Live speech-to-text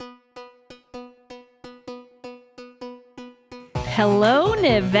Hello,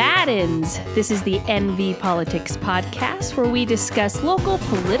 Nevadans. This is the NV Politics Podcast, where we discuss local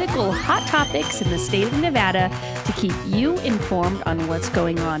political hot topics in the state of Nevada to keep you informed on what's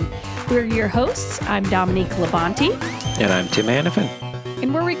going on. We're your hosts. I'm Dominique Labonte. And I'm Tim Hannafin.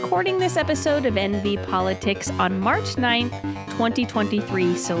 And we're recording this episode of NV Politics on March 9th,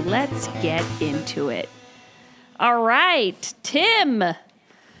 2023, so let's get into it. All right, Tim,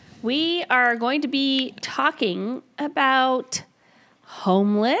 we are going to be talking about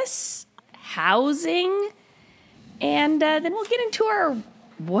homeless, housing, and then we'll get into our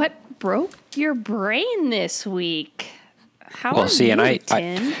what broke your brain this week. How are you,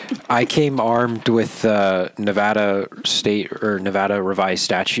 Tim? I came armed with Nevada state or Nevada revised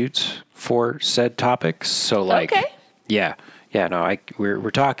statutes for said topics. So okay.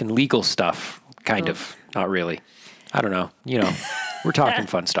 We're talking legal stuff, kind of, not really. I don't know. We're talking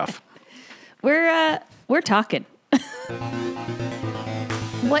fun stuff. We're talking.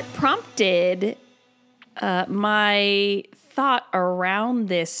 What prompted my thought around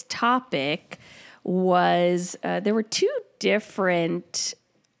this topic was there were two different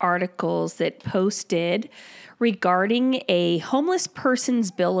articles that posted regarding a homeless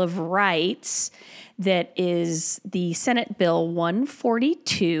person's Bill of Rights that is the Senate Bill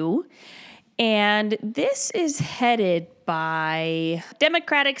 142. And this is headed by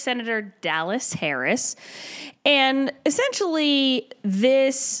Democratic Senator Dallas Harris. And essentially,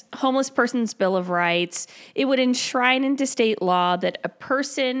 this homeless person's Bill of Rights, it would enshrine into state law that a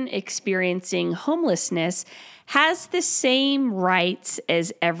person experiencing homelessness has the same rights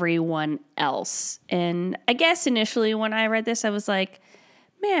as everyone else. And I guess initially when I read this, I was like,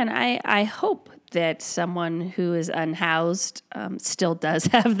 man, I hope that someone who is unhoused still does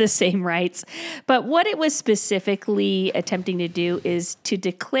have the same rights. But what it was specifically attempting to do is to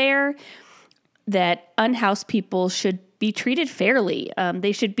declare that unhoused people should be treated fairly.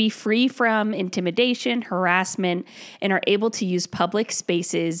 They should be free from intimidation, harassment, and are able to use public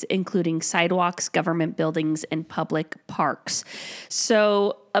spaces, including sidewalks, government buildings, and public parks.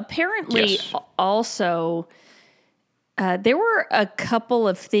 So apparently also... there were a couple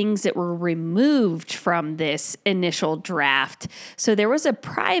of things that were removed from this initial draft. So there was a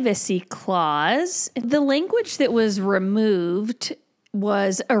privacy clause. The language that was removed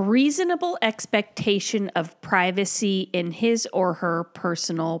was a reasonable expectation of privacy in his or her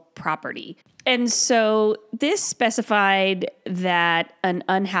personal property. And so this specified that an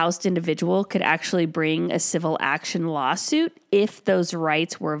unhoused individual could actually bring a civil action lawsuit if those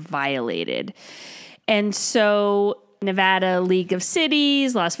rights were violated. And so Nevada League of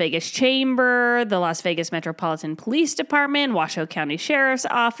Cities, Las Vegas Chamber, the Las Vegas Metropolitan Police Department, Washoe County Sheriff's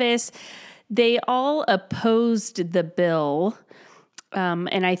Office, they all opposed the bill.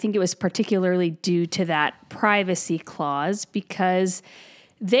 And I think it was particularly due to that privacy clause because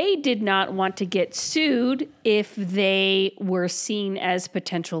they did not want to get sued if they were seen as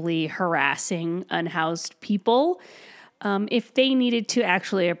potentially harassing unhoused people. If they needed to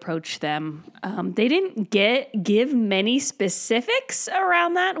actually approach them. They didn't give many specifics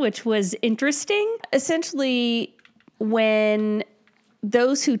around that, which was interesting. Essentially, when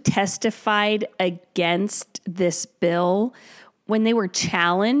those who testified against this bill, when they were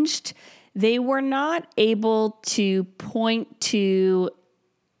challenged, they were not able to point to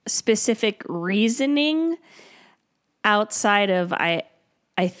specific reasoning outside of, I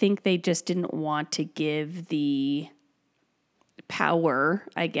think they just didn't want to give the power,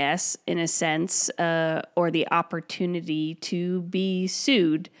 I guess, in a sense, or the opportunity to be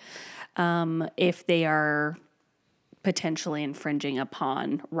sued if they are potentially infringing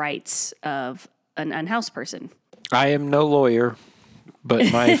upon rights of an unhoused person. I am no lawyer,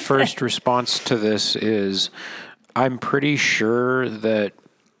 but my first response to this is I'm pretty sure that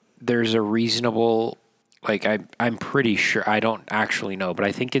there's a reasonable, I'm pretty sure, I don't actually know, but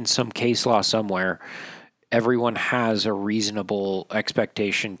I think in some case law somewhere, everyone has a reasonable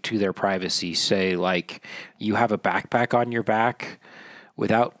expectation to their privacy. Say, you have a backpack on your back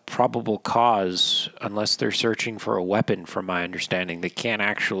without probable cause, unless they're searching for a weapon, from my understanding. They can't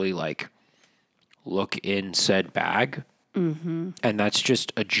actually, look in said bag. Mm-hmm. And that's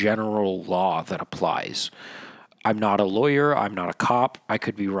just a general law that applies. I'm not a lawyer. I'm not a cop. I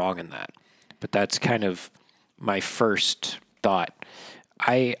could be wrong in that. But that's kind of my first thought.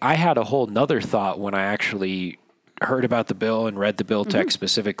 I had a whole nother thought when I actually heard about the bill and read the bill text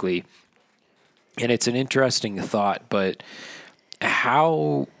specifically. And it's an interesting thought, but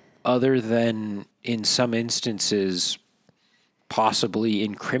how, other than in some instances possibly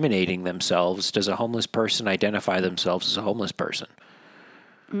incriminating themselves, does a homeless person identify themselves as a homeless person?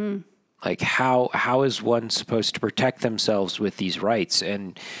 Like how is one supposed to protect themselves with these rights?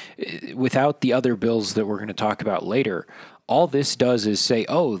 And without the other bills that we're going to talk about later, all this does is say,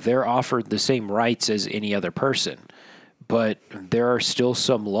 oh, they're offered the same rights as any other person. But there are still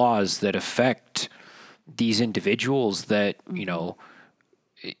some laws that affect these individuals that,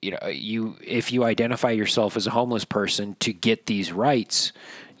 if you identify yourself as a homeless person to get these rights,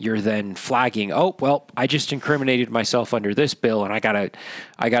 you're then flagging, oh, well, I just incriminated myself under this bill and I gotta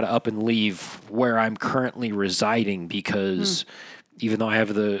up and leave where I'm currently residing because even though I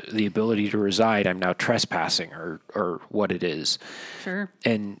have the ability to reside, I'm now trespassing or what it is. Sure.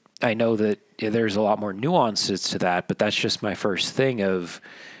 And I know that there's a lot more nuances to that, but that's just my first thing of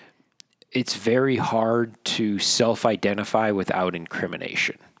it's very hard to self-identify without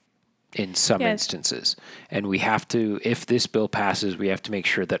incrimination in some instances. And we have to, if this bill passes, we have to make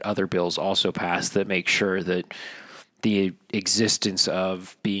sure that other bills also pass that make sure that the existence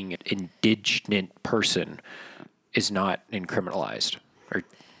of being an indigent person is not criminalized.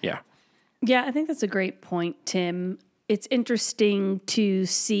 Yeah, I think that's a great point, Tim. It's interesting to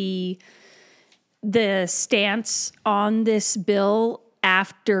see the stance on this bill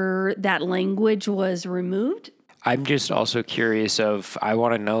after that language was removed. I'm just also curious I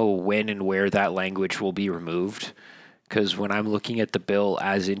want to know when and where that language will be removed. Because when I'm looking at the bill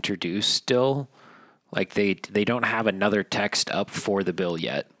as introduced still, like they don't have another text up for the bill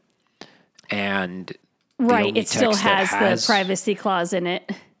yet. And right, it still has the privacy clause in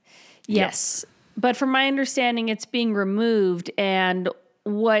it. Yes. Yep. But from my understanding, it's being removed. And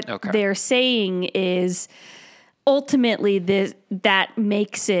what they're saying is ultimately that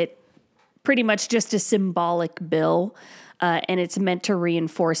makes it pretty much just a symbolic bill, and it's meant to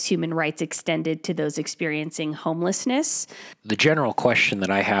reinforce human rights extended to those experiencing homelessness. The general question that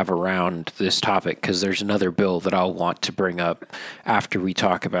I have around this topic, because there's another bill that I'll want to bring up after we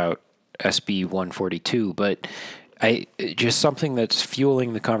talk about SB 142, but just something that's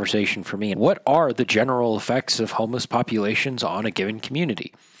fueling the conversation for me. What are the general effects of homeless populations on a given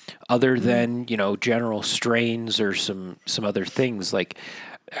community? Other than, general strains or some other things, like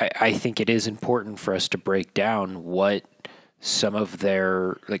I think it is important for us to break down what some of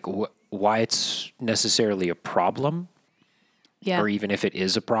their, why it's necessarily a problem, or even if it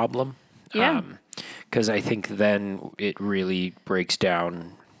is a problem. Yeah. Because I think then it really breaks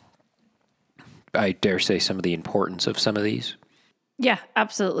down, I dare say, some of the importance of some of these. Yeah,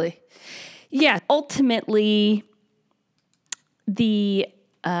 absolutely. Yeah, ultimately, the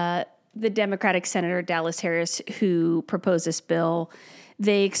Democratic Senator Dallas Harris, who proposed this bill,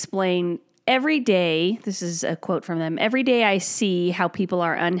 they explain, every day, this is a quote from them, every day I see how people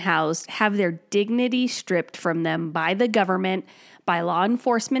are unhoused, have their dignity stripped from them by the government, by law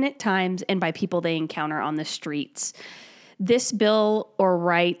enforcement at times, and by people they encounter on the streets. This bill or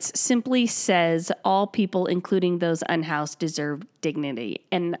rights simply says all people, including those unhoused, deserve dignity.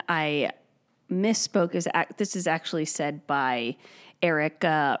 And I misspoke. This is actually said by Eric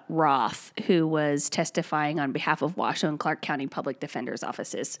Roth, who was testifying on behalf of Washoe and Clark County Public Defender's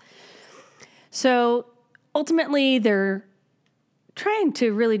offices. So ultimately, they're trying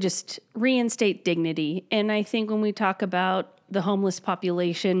to really just reinstate dignity. And I think when we talk about the homeless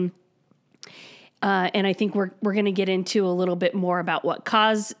population, and I think we're going to get into a little bit more about what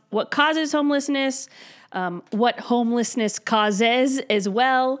causes homelessness, what homelessness causes as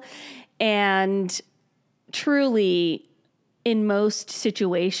well, and truly, in most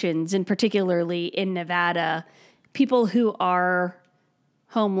situations, and particularly in Nevada, people who are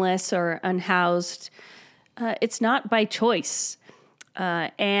homeless or unhoused, it's not by choice,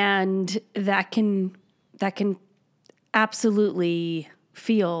 and that can absolutely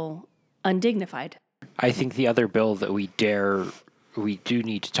feel undignified. I think the other bill that we do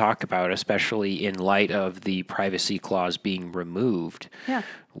need to talk about, especially in light of the privacy clause being removed,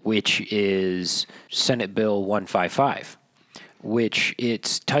 which is Senate Bill 155. Which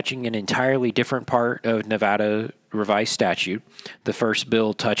it's touching an entirely different part of Nevada revised statute. The first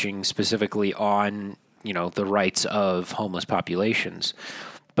bill touching specifically on, the rights of homeless populations.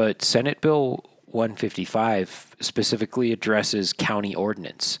 But Senate Bill 155 specifically addresses county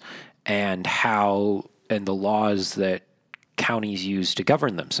ordinance and the laws that counties use to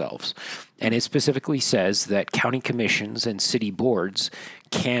govern themselves. And it specifically says that county commissions and city boards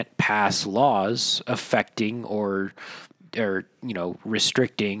can't pass laws affecting or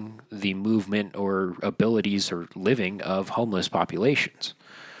restricting the movement or abilities or living of homeless populations.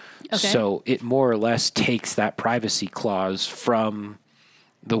 Okay. So it more or less takes that privacy clause from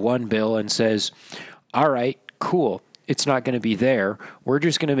the one bill and says, all right, cool. it's not going to be there. We're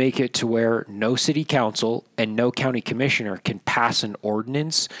just going to make it to where no city council and no county commissioner can pass an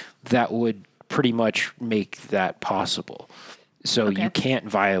ordinance that would pretty much make that possible. So you can't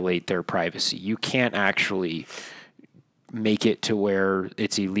violate their privacy. You can't actually make it to where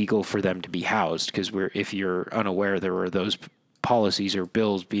it's illegal for them to be housed, because if you're unaware, there were those policies or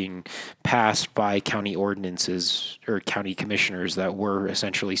bills being passed by county ordinances or county commissioners that were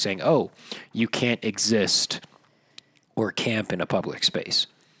essentially saying, oh, you can't exist or camp in a public space.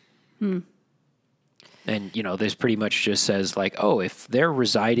 And, this pretty much just says like, oh, if they're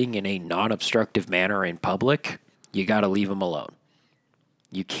residing in a non-obstructive manner in public, you got to leave them alone.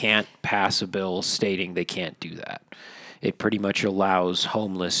 You can't pass a bill stating they can't do that. It pretty much allows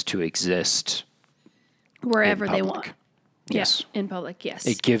homeless to exist wherever they want. Yes. Yeah, in public, yes.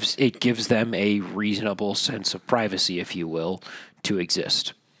 It gives them a reasonable sense of privacy, if you will, to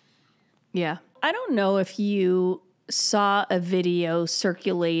exist. Yeah. I don't know if you saw a video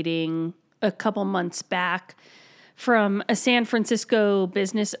circulating a couple months back from a San Francisco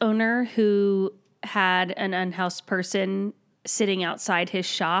business owner who had an unhoused person sitting outside his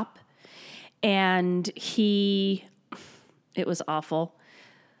shop, and it was awful,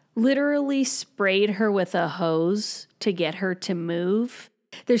 literally sprayed her with a hose to get her to move.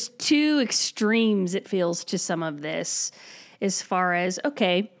 There's two extremes, it feels, to some of this, as far as,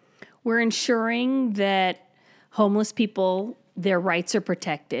 okay, we're ensuring that homeless people, their rights are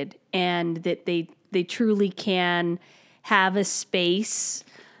protected and that they truly can have a space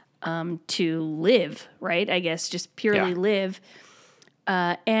to live, right? I guess just purely live.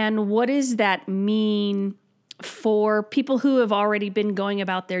 And what does that mean for people who have already been going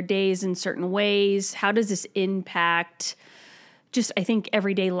about their days in certain ways? How does this impact just, I think,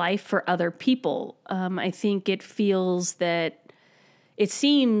 everyday life for other people? I think it seems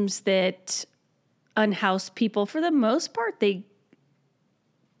that unhoused people, for the most part,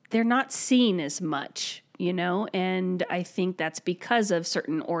 they're not seen as much, and I think that's because of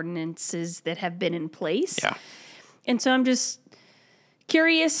certain ordinances that have been in place. Yeah. And so I'm just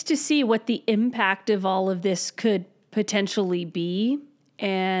curious to see what the impact of all of this could potentially be,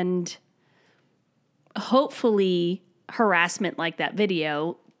 and hopefully harassment like that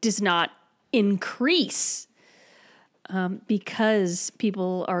video does not increase because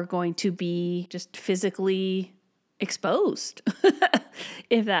people are going to be just physically exposed,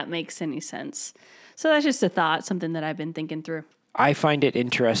 if that makes any sense. So that's just a thought, something that I've been thinking through. I find it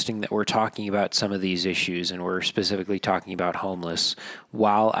interesting that we're talking about some of these issues, and we're specifically talking about homeless,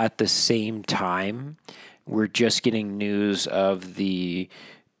 while at the same time, we're just getting news of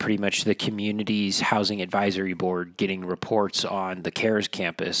pretty much the community's housing advisory board getting reports on the CARES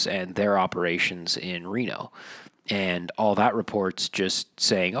campus and their operations in Reno. And all that reports just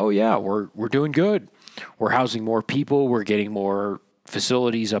saying, oh yeah, we're doing good. We're housing more people. We're getting more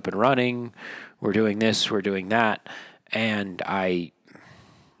facilities up and running. We're doing this, we're doing that. And I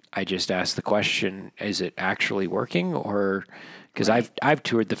just asked the question, is it actually working? Or because I've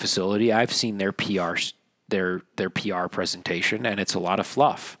toured the facility, I've seen their PR presentation, and it's a lot of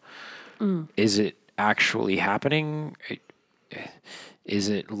fluff. Is it actually happening? Is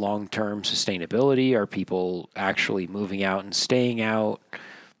it long-term sustainability? Are people actually moving out and staying out?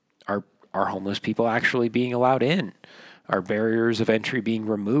 Are homeless people actually being allowed in? Are barriers of entry being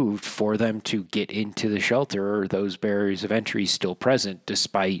removed for them to get into the shelter, or are those barriers of entry still present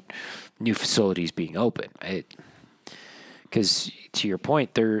despite new facilities being open? Because to your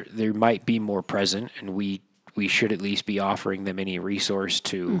point, there might be more present, and we should at least be offering them any resource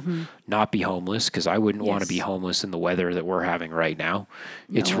to not be homeless, because I wouldn't want to be homeless in the weather that we're having right now.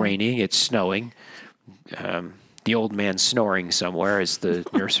 No. It's raining, it's snowing. The old man snoring somewhere, as the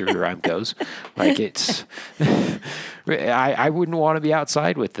nursery rhyme goes. Like I wouldn't want to be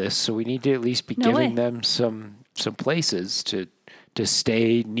outside with this, so we need to at least be giving them some places to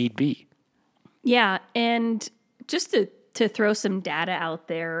stay need be. Yeah, and just to throw some data out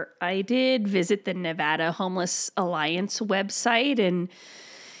there, I did visit the Nevada Homeless Alliance website and,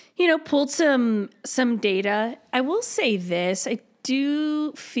 pulled some data. I will say this, I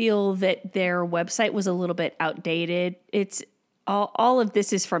do feel that their website was a little bit outdated. It's all of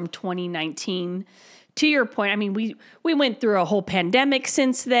this is from 2019. To your point, I mean, we went through a whole pandemic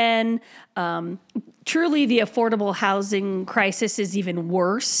since then. Truly, the affordable housing crisis is even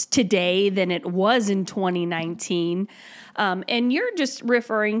worse today than it was in 2019. And you're just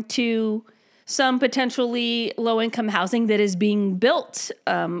referring to some potentially low-income housing that is being built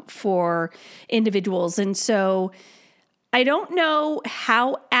for individuals. And so I don't know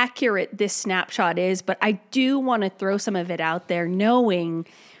how accurate this snapshot is, but I do want to throw some of it out there, knowing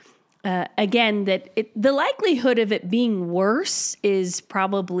again, the likelihood of it being worse is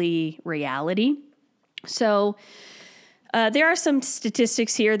probably reality. So there are some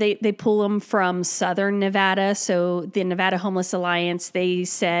statistics here. They pull them from Southern Nevada. So the Nevada Homeless Alliance, they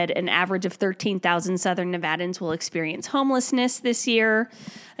said an average of 13,000 Southern Nevadans will experience homelessness this year.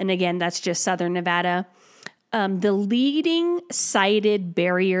 And again, that's just Southern Nevada. The leading cited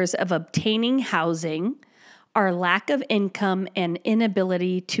barriers of obtaining housing are lack of income and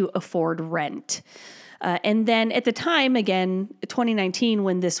inability to afford rent. And then at the time, again, 2019,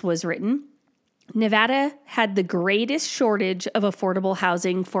 when this was written, Nevada had the greatest shortage of affordable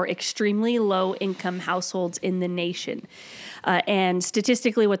housing for extremely low-income households in the nation. And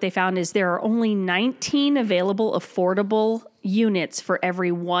statistically, what they found is there are only 19 available affordable units for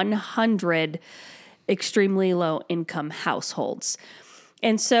every 100 extremely low-income households.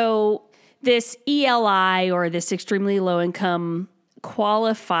 And so this ELI, or this extremely low-income,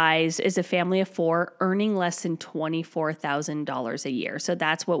 qualifies as a family of four earning less than $24,000 a year. So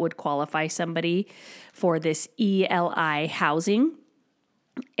that's what would qualify somebody for this ELI housing.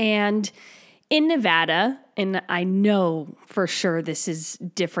 And in Nevada, and I know for sure this is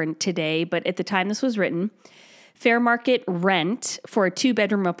different today, but at the time this was written, fair market rent for a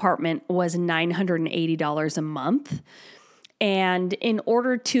 2-bedroom apartment was $980 a month. And in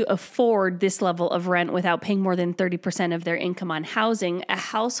order to afford this level of rent without paying more than 30% of their income on housing, a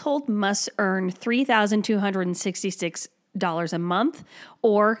household must earn $3,266 a month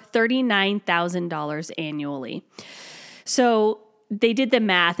or $39,000 annually. So they did the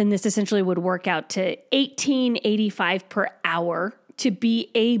math, and this essentially would work out to $18.85 per hour to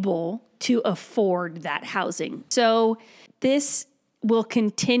be able to afford that housing. So this will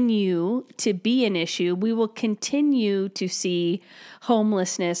continue to be an issue. We will continue to see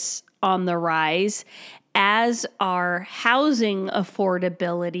homelessness on the rise as our housing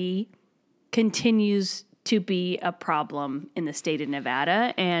affordability continues to be a problem in the state of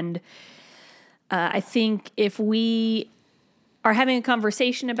Nevada. And I think if we are having a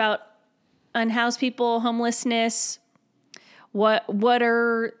conversation about unhoused people, homelessness, what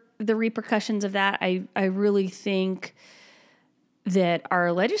are the repercussions of that? I really think that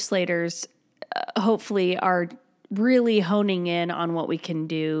our legislators hopefully are really honing in on what we can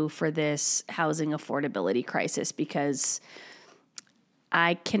do for this housing affordability crisis, because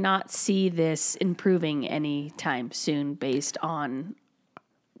I cannot see this improving anytime soon based on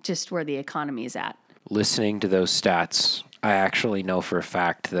just where the economy is at. Listening to those stats, I actually know for a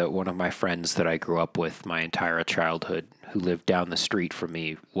fact that one of my friends that I grew up with my entire childhood, who lived down the street from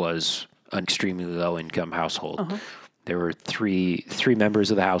me, was an extremely low-income household. Uh-huh. There were three members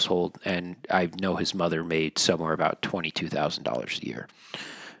of the household, and I know his mother made somewhere about $22,000 a year.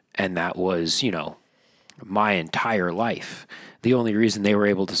 And that was, my entire life. The only reason they were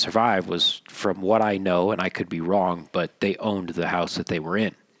able to survive was, from what I know, and I could be wrong, but they owned the house that they were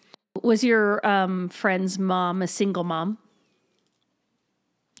in. Was your friend's mom a single mom?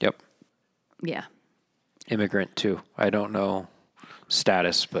 Yep. Yeah. Immigrant, too. I don't know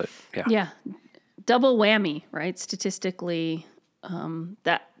status, but yeah. Yeah. Double whammy, right? Statistically,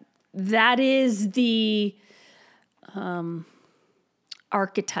 that is the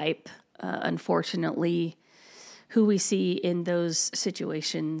archetype, unfortunately, who we see in those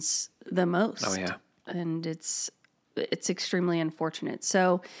situations the most. Oh, yeah. And it's extremely unfortunate.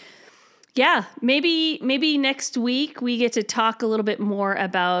 So, yeah, maybe next week we get to talk a little bit more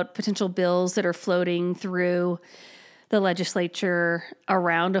about potential bills that are floating through the legislature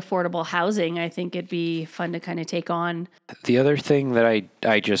around affordable housing. I think it'd be fun to kind of take on. The other thing that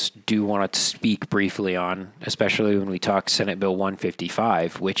I just do want to speak briefly on, especially when we talk Senate Bill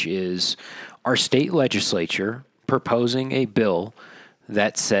 155, which is our state legislature proposing a bill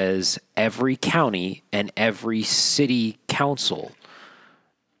that says every county and every city council,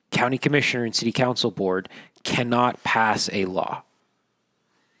 county commissioner and city council board cannot pass a law.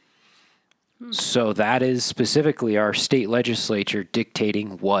 So that is specifically our state legislature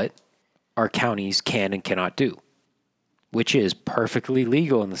dictating what our counties can and cannot do, which is perfectly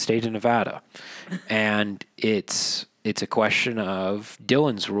legal in the state of Nevada. And it's a question of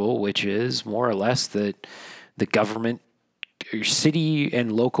Dillon's rule, which is more or less that the government, city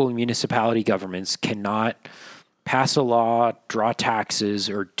and local municipality governments cannot pass a law, draw taxes,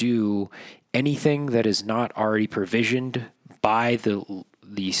 or do anything that is not already provisioned by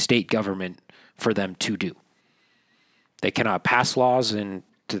the state government for them to do. They cannot pass laws, and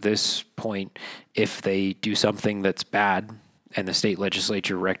to this point, if they do something that's bad and the state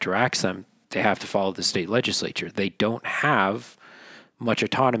legislature retroacts them, they have to follow the state legislature. They don't have much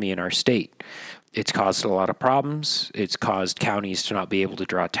autonomy in our state. It's caused a lot of problems. It's caused counties to not be able to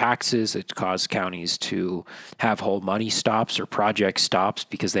draw taxes. It's caused counties to have whole money stops or project stops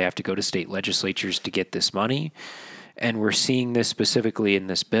because they have to go to state legislatures to get this money. And we're seeing this specifically in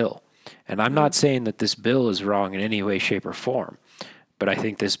this bill. And I'm not saying that this bill is wrong in any way, shape, or form, but I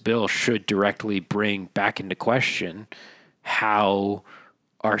think this bill should directly bring back into question how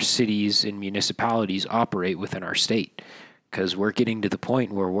our cities and municipalities operate within our state. Because we're getting to the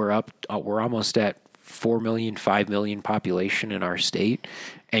point where we're almost at 4 million, 5 million population in our state,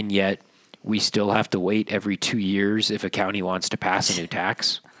 and yet we still have to wait every 2 years if a county wants to pass a new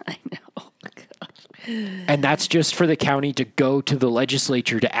tax. I know. And that's just for the county to go to the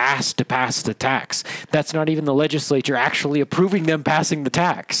legislature to ask to pass the tax. That's not even the legislature actually approving them passing the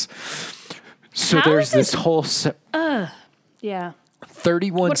tax. So How there's is this whole... Yeah.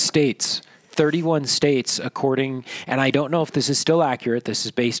 31 states... 31 states, according, and I don't know if this is still accurate. This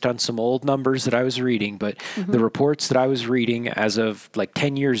is based on some old numbers that I was reading, but the reports that I was reading as of like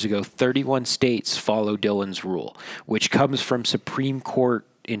 10 years ago, 31 states follow Dillon's rule, which comes from Supreme Court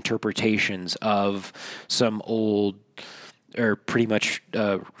interpretations of some old, or pretty much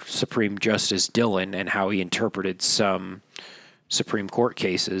Supreme Justice Dillon and how he interpreted some Supreme Court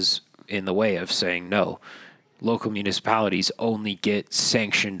cases in the way of saying, no, local municipalities only get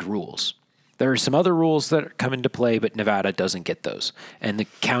sanctioned rules. There are some other rules that come into play, but Nevada doesn't get those. And the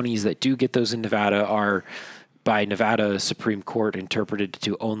counties that do get those in Nevada are, by Nevada Supreme Court, interpreted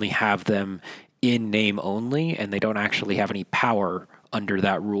to only have them in name only, and they don't actually have any power under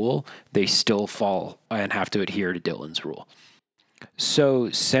that rule. They still fall and have to adhere to Dillon's rule.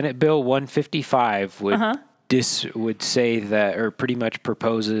 So Senate Bill 155 would say that, or pretty much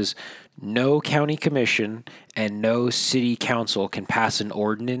proposes, no county commission and no city council can pass an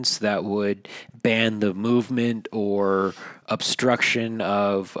ordinance that would ban the movement or obstruction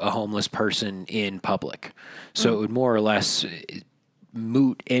of a homeless person in public. So it would more or less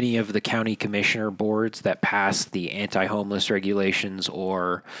moot any of the county commissioner boards that pass the anti-homeless regulations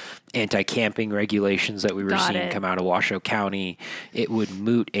or anti-camping regulations that we were seeing come out of Washoe County. It would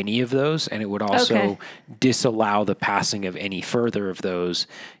moot any of those, and it would also disallow the passing of any further of those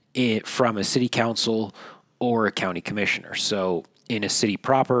from a city council or a county commissioner. So in a city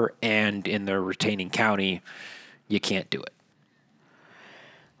proper and in the retaining county, you can't do it.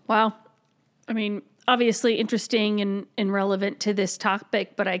 Wow. I mean, obviously interesting and relevant to this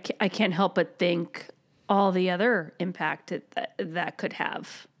topic, but I can't help but think all the other impact that could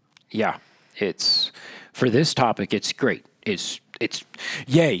have. Yeah, it's for this topic. It's great. It's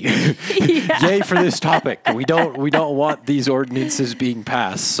yay, yay for this topic. We don't want these ordinances being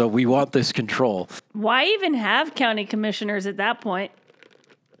passed, so we want this control. Why even have county commissioners at that point?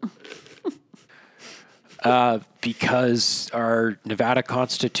 Because our Nevada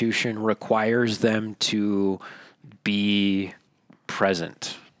Constitution requires them to be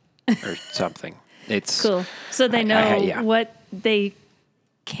present or something. It's cool. So they know what they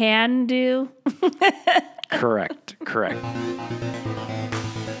can do. Correct.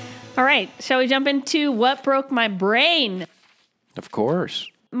 All right. Shall we jump into what broke my brain? Of course.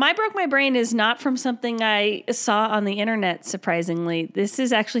 My broke my brain is not from something I saw on the internet, surprisingly. This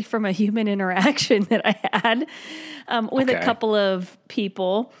is actually from a human interaction that I had with a couple of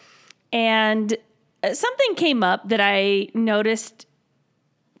people. And something came up that I noticed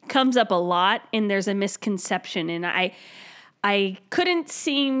comes up a lot, and there's a misconception. And I couldn't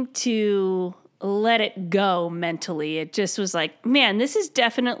seem to let it go mentally. It just was like, man, this is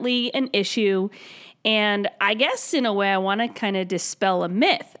definitely an issue. And I guess in a way I want to kind of dispel a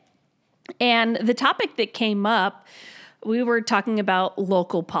myth. And the topic that came up, we were talking about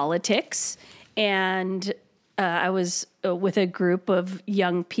local politics, and I was with a group of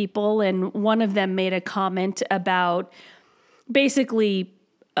young people, and one of them made a comment about basically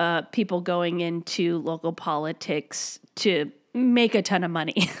people going into local politics to make a ton of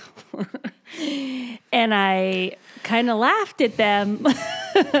money. And I kind of laughed at them.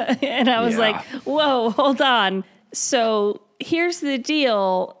 And I was like, whoa, hold on. So here's the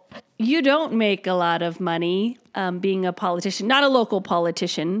deal. You don't make a lot of money being a politician, not a local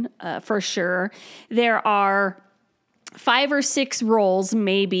politician, for sure. There are 5 or 6 roles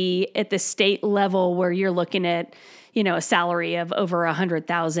maybe at the state level where you're looking at, a salary of over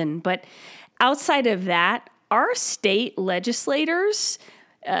 $100,000. But outside of that, our state legislators,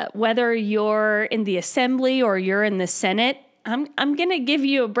 whether you're in the assembly or you're in the Senate, I'm going to give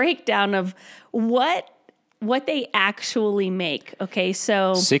you a breakdown of what they actually make. Okay,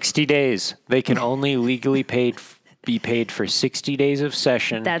 so 60 days. They can only legally be paid for 60 days of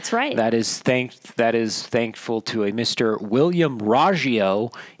session. That's right. That is thankful to a Mr. William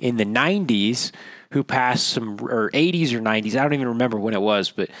Raggio in the 90s who passed some, or 80s or 90s. I don't even remember when it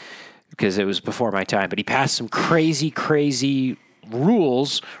was, but because it was before my time. But he passed some crazy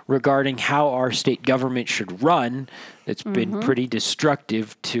rules regarding how our state government should run. That's been pretty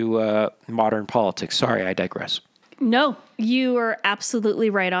destructive to modern politics. Sorry, I digress. No, you are absolutely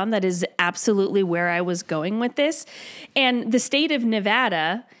right on. That is absolutely where I was going with this. And the state of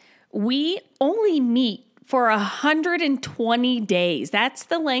Nevada, we only meet for 120 days. That's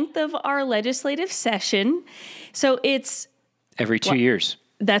the length of our legislative session. So it's every 2 years.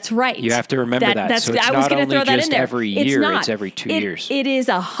 That's right. You have to remember that. So it's not only just every year, it's every 2 years. It is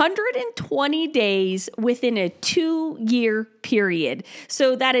 120 days within a 2-year period.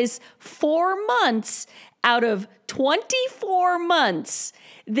 So that is 4 months out of 24 months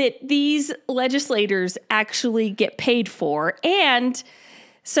that these legislators actually get paid for. And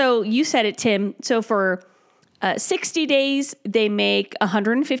so you said it, Tim. So for 60 days, they make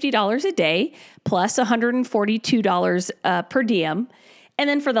 $150 a day plus $142 per diem. And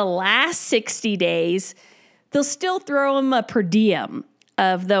then for the last 60 days, they'll still throw them a per diem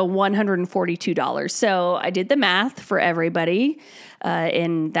of the $142. So I did the math for everybody.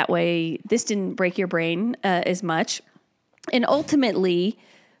 And that way, this didn't break your brain as much. And ultimately,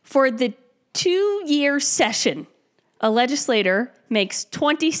 for the 2-year session, a legislator makes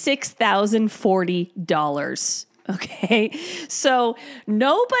 $26,040. Okay, so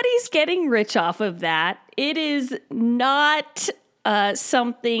nobody's getting rich off of that. It is not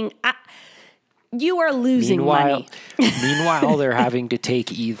something... You are losing money. Meanwhile, they're having to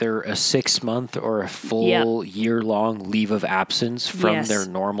take either a 6-month or a full year-long leave of absence from their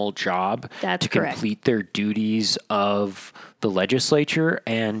normal job to complete their duties of the legislature,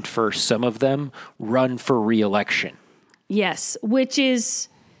 and for some of them, run for re-election. Yes, which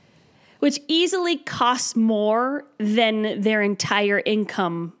easily costs more than their entire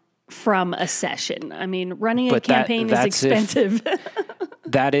income from a session. I mean, running a campaign is expensive.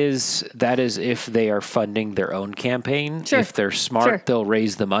 That is if they are funding their own campaign. Sure. If they're smart, they'll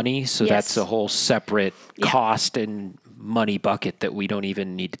raise the money. So that's a whole separate cost and money bucket that we don't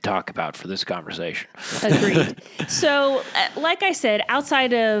even need to talk about for this conversation. Agreed. So, like I said,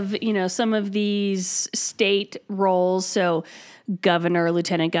 outside of, some of these state roles, so governor,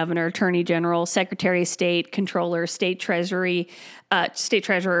 lieutenant governor, attorney general, secretary of state, controller, state treasurer,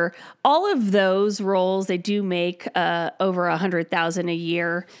 all of those roles, they do make over $100,000 a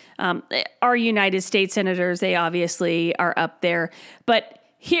year. Our United States senators, they obviously are up there. But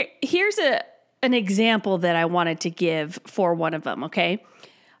here's an example that I wanted to give for one of them, okay?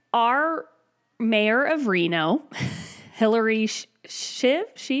 Our mayor of Reno, Hillary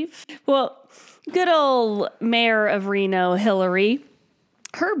Schiff? Well, good old mayor of Reno, Hillary,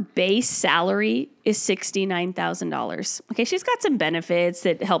 her base salary is $69,000. Okay, she's got some benefits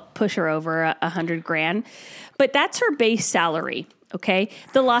that help push her over $100,000, but that's her base salary. Okay,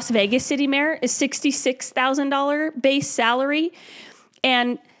 the Las Vegas city mayor is $66,000 base salary,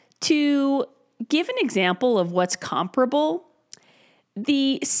 and to give an example of what's comparable,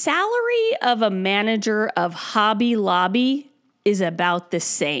 the salary of a manager of Hobby Lobby is about the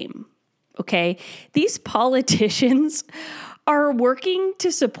same. Okay, these politicians are working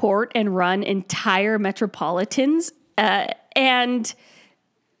to support and run entire metropolitans, and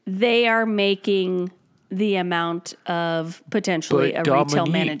they are making the amount of potentially a retail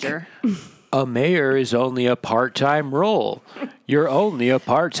manager. A mayor is only a part-time role. You're only a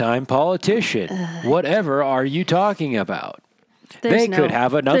part-time politician. Whatever are you talking about? They could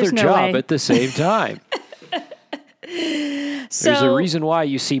have another job at the same time. There's a reason why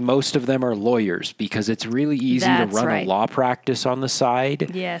you see most of them are lawyers, because it's really easy to run a law practice on the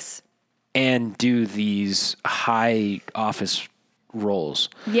side. Yes. And do these high office roles.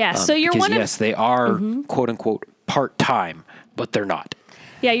 Yeah. So you're one of... Yes, they are quote unquote part-time, but they're not.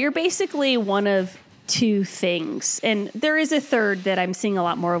 Yeah, you're basically one of two things. And there is a third that I'm seeing a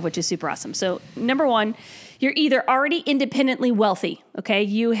lot more of, which is super awesome. So number one, you're either already independently wealthy. Okay.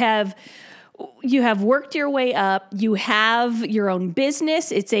 You have worked your way up. You have your own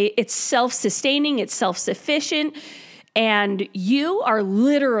business. It's self-sustaining. It's self-sufficient. And you are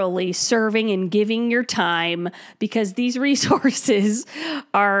literally serving and giving your time, because these resources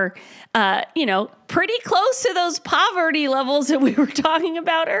are, pretty close to those poverty levels that we were talking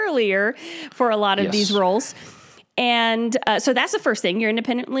about earlier for a lot of these roles. And so that's the first thing. You're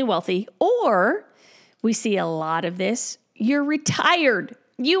independently wealthy. Or we see a lot of this. You're retired.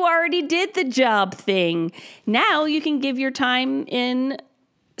 You already did the job thing. Now you can give your time in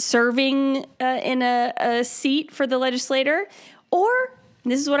serving in a seat for the legislator, or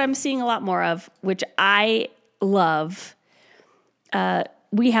this is what I'm seeing a lot more of, which I love.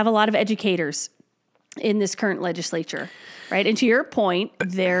 We have a lot of educators in this current legislature, right? And to your point,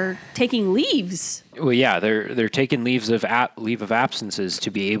 they're taking leaves. Well, yeah, they're taking leave of absences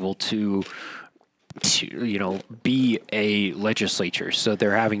to be able to be a legislature. So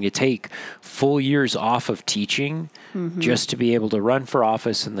they're having to take full years off of teaching just to be able to run for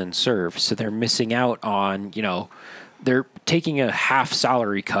office and then serve. So they're missing out on, they're taking a half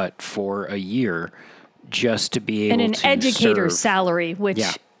salary cut for a year just to be able to and an educator's serve. salary, which,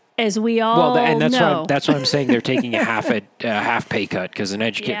 Yeah. as we all know. That's why I'm saying they're taking a half pay cut, because an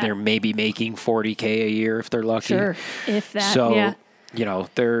educator, Yeah. they're maybe making $40K a year if they're lucky. Sure, if that. So, yeah.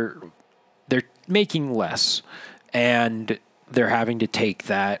 they're making less, and they're having to take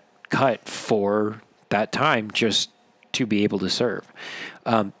that cut for that time just to be able to serve.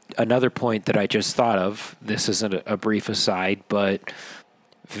 Another point that I just thought of, this isn't a brief aside, but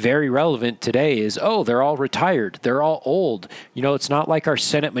very relevant today is, they're all retired. They're all old. It's not like our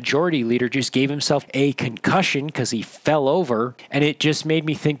Senate Majority Leader just gave himself a concussion because he fell over. And it just made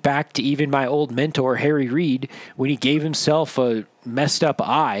me think back to even my old mentor, Harry Reid, when he gave himself a messed up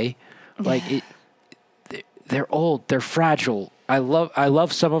eye. Like, they're old. They're fragile. I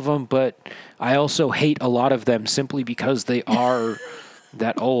love some of them, but I also hate a lot of them simply because they are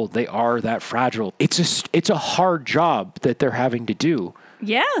that old. They are that fragile. It's a hard job that they're having to do.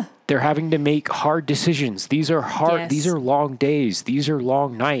 Yeah. They're having to make hard decisions. These are hard. Yes. These are long days. These are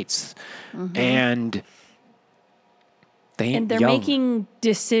long nights. And they ain't And they're young. making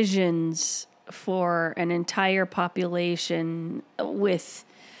decisions for an entire population with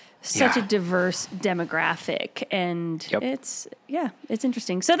such a diverse demographic. And it's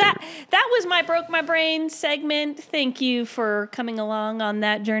interesting. So that was my Broke My Brain segment. Thank you for coming along on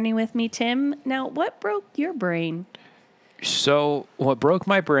that journey with me, Tim. Now, what broke your brain? So what broke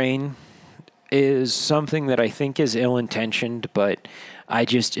my brain is something that I think is ill-intentioned, but I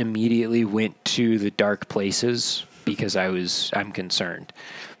just immediately went to the dark places because I'm concerned.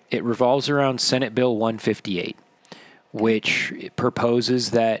 It revolves around Senate Bill 158, which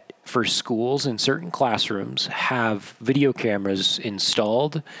proposes that for schools in certain classrooms have video cameras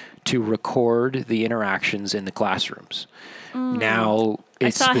installed to record the interactions in the classrooms. Now,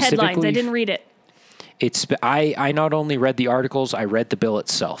 I saw headlines. I didn't read it. I not only read the articles, I read the bill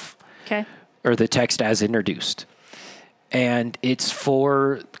itself. Okay. Or the text as introduced. And it's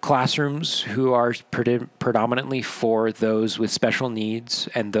for classrooms who are predominantly for those with special needs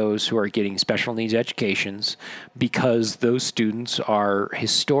and those who are getting special needs educations, because those students are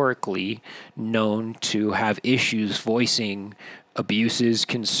historically known to have issues voicing abuses,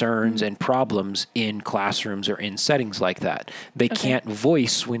 concerns, and problems in classrooms or in settings like that. They can't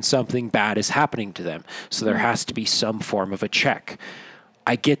voice when something bad is happening to them. So there has to be some form of a check.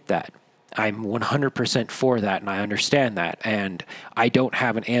 I get that. I'm 100% for that, and I understand that, and I don't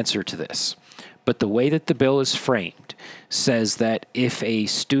have an answer to this. But the way that the bill is framed says that if a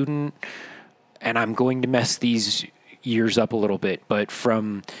student, and I'm going to mess these years up a little bit, but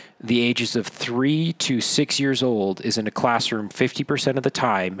from the ages of 3 to 6 years old is in a classroom 50% of the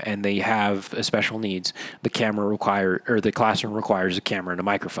time, and they have special needs, the classroom requires a camera and a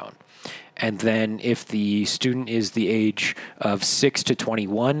microphone. And then if the student is the age of 6 to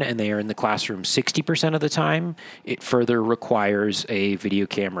 21 and they are in the classroom 60% of the time, it further requires a video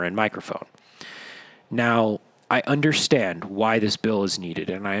camera and microphone. Now, I understand why this bill is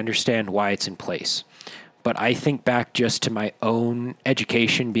needed, and I understand why it's in place. But I think back just to my own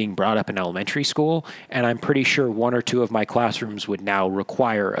education being brought up in elementary school, and I'm pretty sure 1 or 2 of my classrooms would now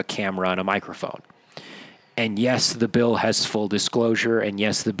require a camera and a microphone. And yes, the bill has full disclosure, and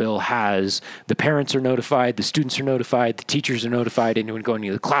yes, the bill has the parents are notified, the students are notified, the teachers are notified, anyone going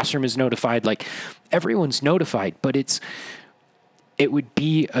to the classroom is notified, like everyone's notified, but it would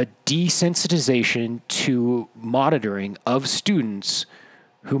be a desensitization to monitoring of students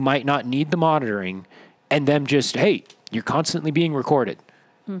who might not need the monitoring, and them just, hey, you're constantly being recorded.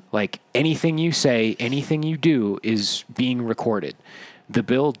 Like anything you say, anything you do is being recorded. The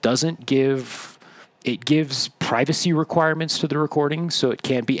bill doesn't it gives privacy requirements to the recording, so it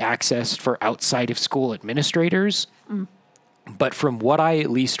can't be accessed for outside of school administrators. But from what I at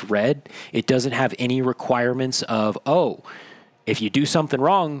least read, it doesn't have any requirements of, if you do something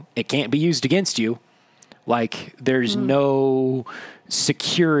wrong, it can't be used against you. Like there's no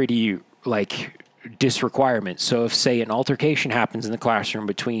security, disrequirement. So if, say, an altercation happens in the classroom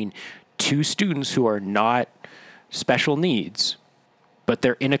between 2 students who are not special needs, but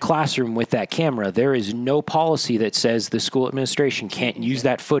they're in a classroom with that camera. There is no policy that says the school administration can't use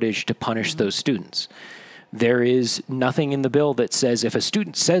that footage to punish those students. There is nothing in the bill that says if a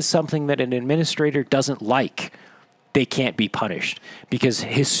student says something that an administrator doesn't like, they can't be punished. Because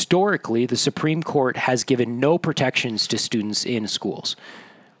historically, the Supreme Court has given no protections to students in schools.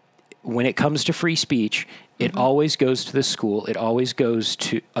 When it comes to free speech, it always goes to the school. It always goes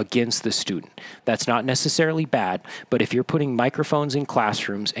to against the student. That's not necessarily bad, but if you're putting microphones in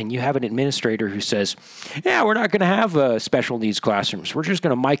classrooms and you have an administrator who says, yeah, we're not going to have special needs classrooms. We're just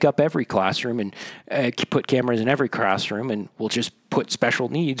going to mic up every classroom and put cameras in every classroom, and we'll just put special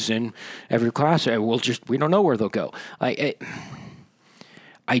needs in every class. We don't know where they'll go. I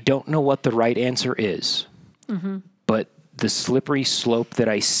don't know what the right answer is, but the slippery slope that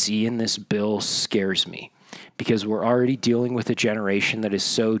I see in this bill scares me. Because we're already dealing with a generation that is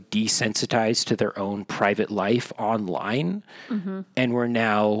so desensitized to their own private life online, and we're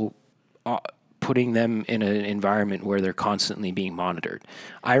now putting them in an environment where they're constantly being monitored.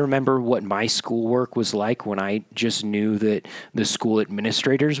 I remember what my schoolwork was like when I just knew that the school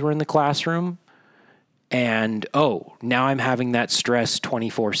administrators were in the classroom, and now I'm having that stress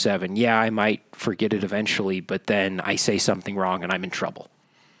 24/7. Yeah, I might forget it eventually, but then I say something wrong and I'm in trouble.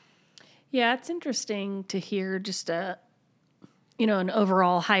 Yeah, it's interesting to hear just an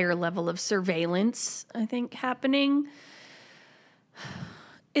overall higher level of surveillance, I think, happening.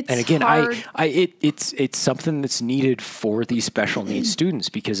 It's and again, hard. It's something that's needed for these special needs students,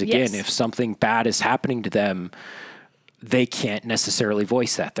 because again, if something bad is happening to them, they can't necessarily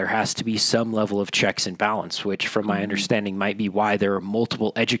voice that. There has to be some level of checks and balance, which from my understanding might be why there are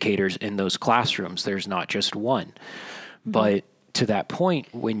multiple educators in those classrooms. There's not just one. But to that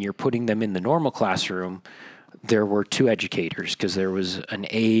point, when you're putting them in the normal classroom, there were two educators because there was an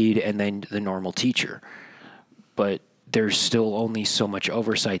aide and then the normal teacher. But there's still only so much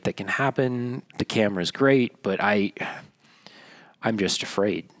oversight that can happen. The camera's great, but I'm just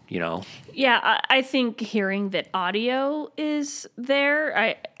afraid, Yeah, I think hearing that audio is there,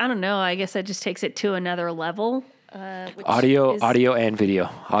 I don't know. I guess that just takes it to another level. Audio and video.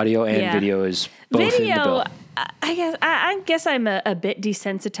 Audio and video is both in the bill. I guess I'm a bit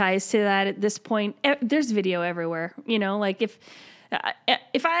desensitized to that at this point. There's video everywhere. Like if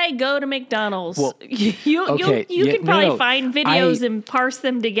I go to McDonald's, you can probably find videos and parse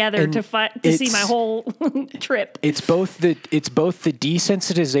them together to see my whole trip. It's both the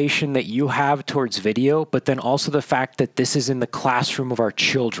desensitization that you have towards video, but then also the fact that this is in the classroom of our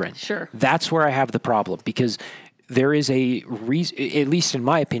children. Sure, that's where I have the problem, because there is a reason, at least in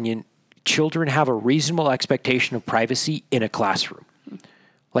my opinion, children have a reasonable expectation of privacy in a classroom.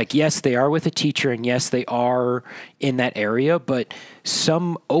 Like, yes, they are with a teacher, and yes, they are in that area, but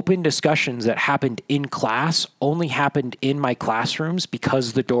some open discussions that happened in class only happened in my classrooms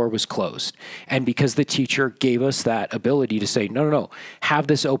because the door was closed and because the teacher gave us that ability to say, no, have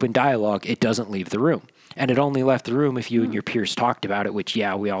this open dialogue. It doesn't leave the room. And it only left the room if you and your peers talked about it, which,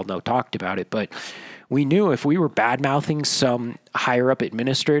 we all know talked about it, but we knew if we were bad-mouthing some higher-up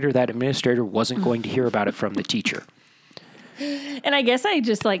administrator, that administrator wasn't going to hear about it from the teacher. And I guess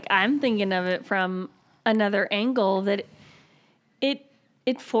I'm thinking of it from another angle, that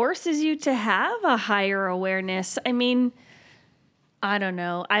it forces you to have a higher awareness. I mean, I don't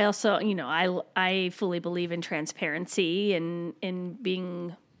know. I also, I fully believe in transparency and in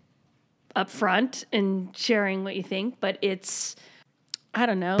being upfront and sharing what you think, but I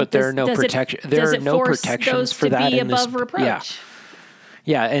don't know. But there are no protections. There are no protections for that in this. Reproach?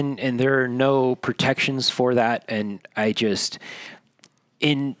 Yeah, and there are no protections for that, and I just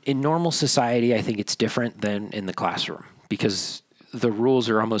in normal society, I think it's different than in the classroom, because the rules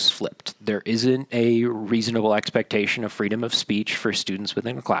are almost flipped. There isn't a reasonable expectation of freedom of speech for students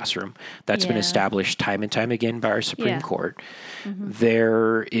within a classroom. That's been established time and time again by our Supreme Court.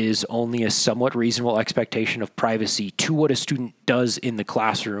 There is only a somewhat reasonable expectation of privacy to what a student does in the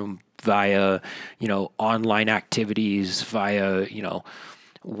classroom via, online activities, via,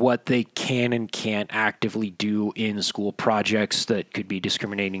 what they can and can't actively do in school projects that could be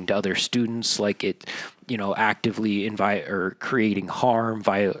discriminating to other students, like actively invite or creating harm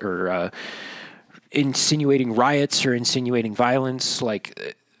via or insinuating riots or insinuating violence.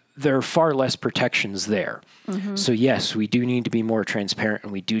 Like, there are far less protections there. So yes, we do need to be more transparent,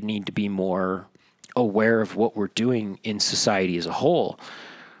 and we do need to be more aware of what we're doing in society as a whole.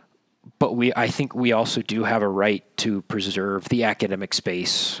 But I think we also do have a right to preserve the academic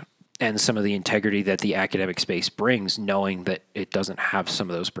space and some of the integrity that the academic space brings, knowing that it doesn't have some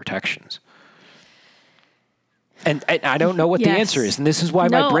of those protections. And I don't know what the answer is. And this is why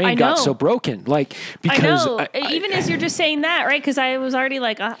my brain got so broken. Like, because even as you're just saying that, right? Because I was already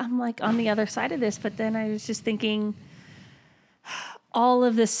like, I'm like on the other side of this. But then I was just thinking all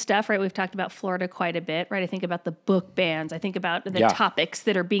of this stuff, right? We've talked about Florida quite a bit, right? I think about the book bans. I think about the topics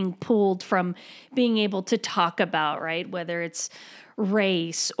that are being pulled from being able to talk about, right? Whether it's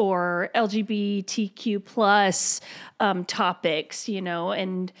race or LGBTQ plus topics, you know,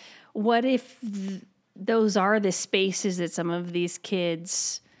 and what if those are the spaces that some of these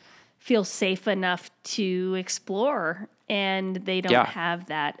kids feel safe enough to explore and they don't have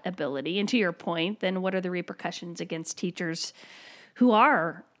that ability? And to your point, then what are the repercussions against teachers who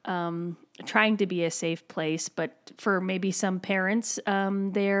are trying to be a safe place, but for maybe some parents,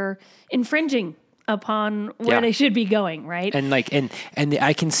 they're infringing upon where they should be going, right? And like, and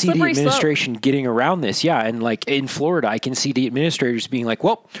I can see the administration getting around this. Yeah. And like in Florida, I can see the administrators being like,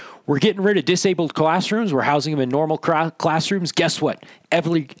 well, we're getting rid of disabled classrooms. We're housing them in normal classrooms. Guess what?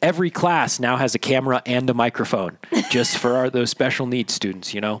 Every class now has a camera and a microphone just for those special needs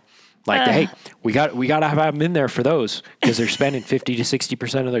students, you know? Like, hey, we got to have them in there for those because they're spending 50 to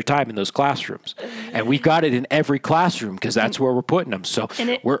 60% of their time in those classrooms, and we've got it in every classroom because that's where we're putting them. So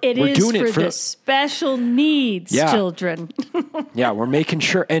we're doing it for the special needs children. Yeah, we're making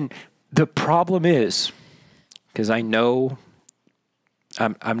sure. And the problem is, because I know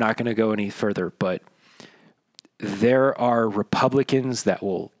I'm not going to go any further, but there are Republicans that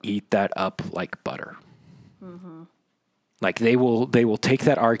will eat that up like butter. Mm-hmm. Like they will take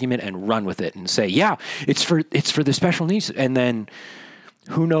that argument and run with it and say, yeah, it's for the special needs. And then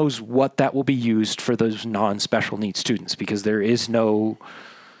who knows what that will be used for those non-special needs students, because there is no,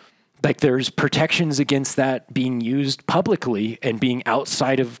 like there's protections against that being used publicly and being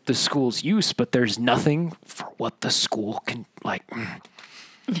outside of the school's use, but there's nothing for what the school can like.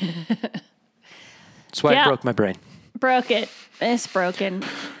 That's why it broke my brain. Broke it. It's broken.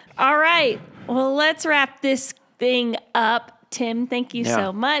 All right. Well, let's wrap this thing up. Tim, thank you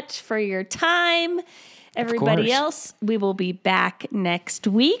so much for your time. Everybody else, we will be back next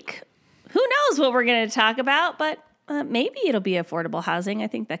week. Who knows what we're going to talk about, but maybe it'll be affordable housing. I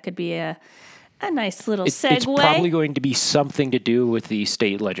think that could be a nice little segue. It's probably going to be something to do with the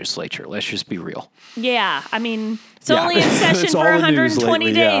state legislature. Let's just be real. Yeah. I mean, it's only in session for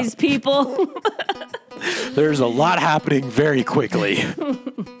 120 days, people. There's a lot happening very quickly.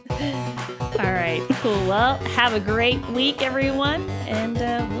 All right, cool. Well, have a great week, everyone, and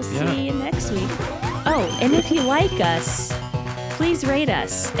we'll see you next week. Oh, and if you like us, please rate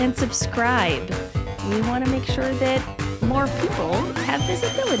us and subscribe. We want to make sure that more people have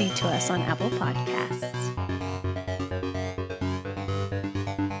visibility to us on Apple Podcasts.